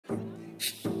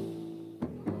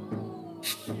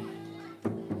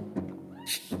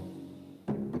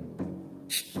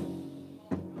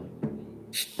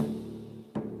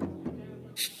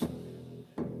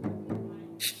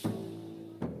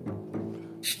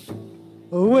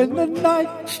When the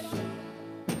night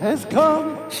has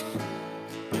come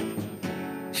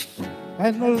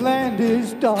and the land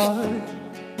is dark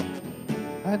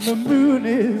and the moon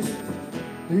is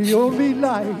the only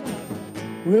light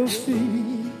we'll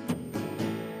see.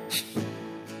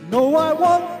 No, I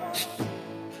won't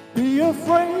be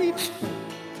afraid.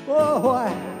 Oh,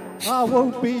 I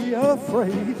won't be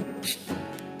afraid.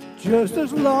 Just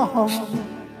as long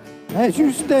as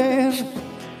you stand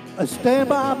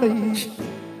by me.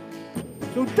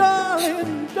 So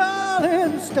darling,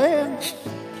 darling, stand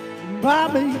by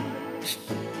me.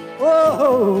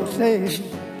 Oh, stand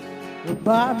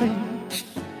by me.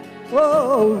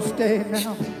 Oh, stand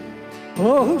now.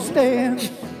 Oh, stand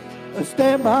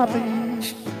by me.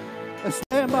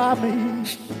 Stand by me.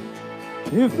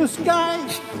 If the sky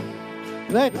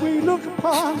that we look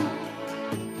upon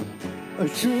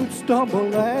should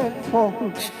stumble and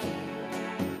fall,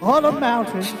 on a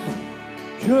mountain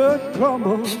should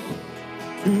crumble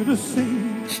to the sea,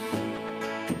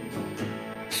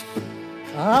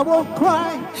 I won't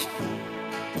cry,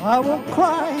 I won't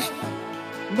cry,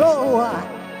 no,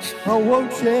 I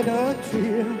won't shed a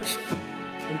tear,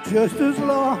 just as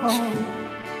long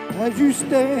as you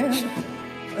stand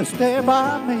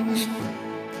by me.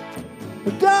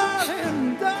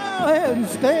 Darling, darling,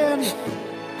 stand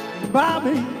by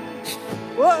me.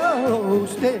 Whoa,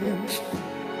 stand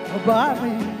by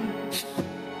me.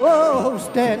 Oh,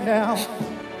 stand now.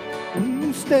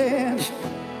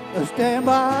 Stand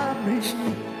by me.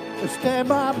 Stand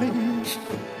by me.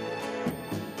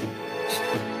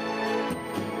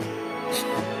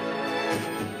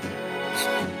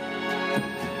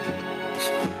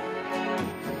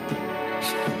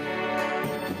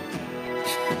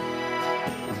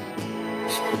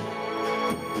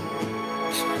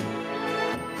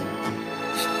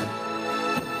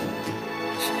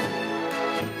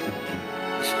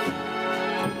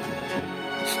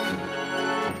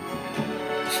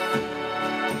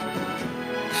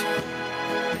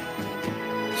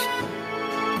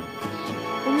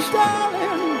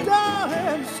 Darling,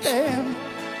 darling, stand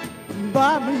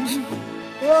by me.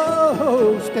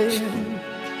 Oh, stand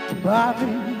by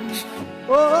me.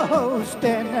 Oh,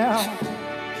 stand now.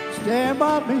 Stand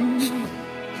by me.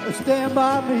 Stand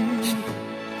by me.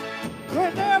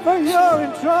 Whenever you're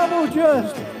in trouble,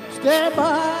 just stand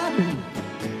by me.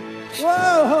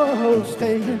 Oh,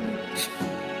 stand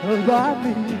by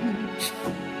me.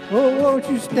 Oh, won't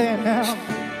you stand now?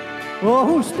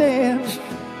 Oh, stand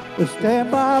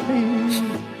by me.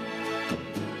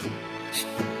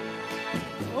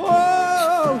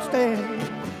 Oh,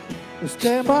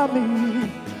 stand by me.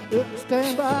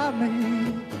 Stand by me.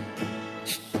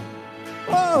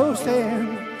 Oh, stand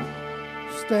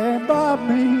by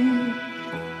me.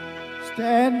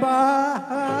 Stand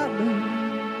by me.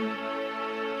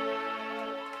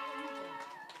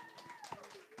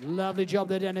 Lovely job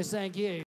there, Dennis. Thank you.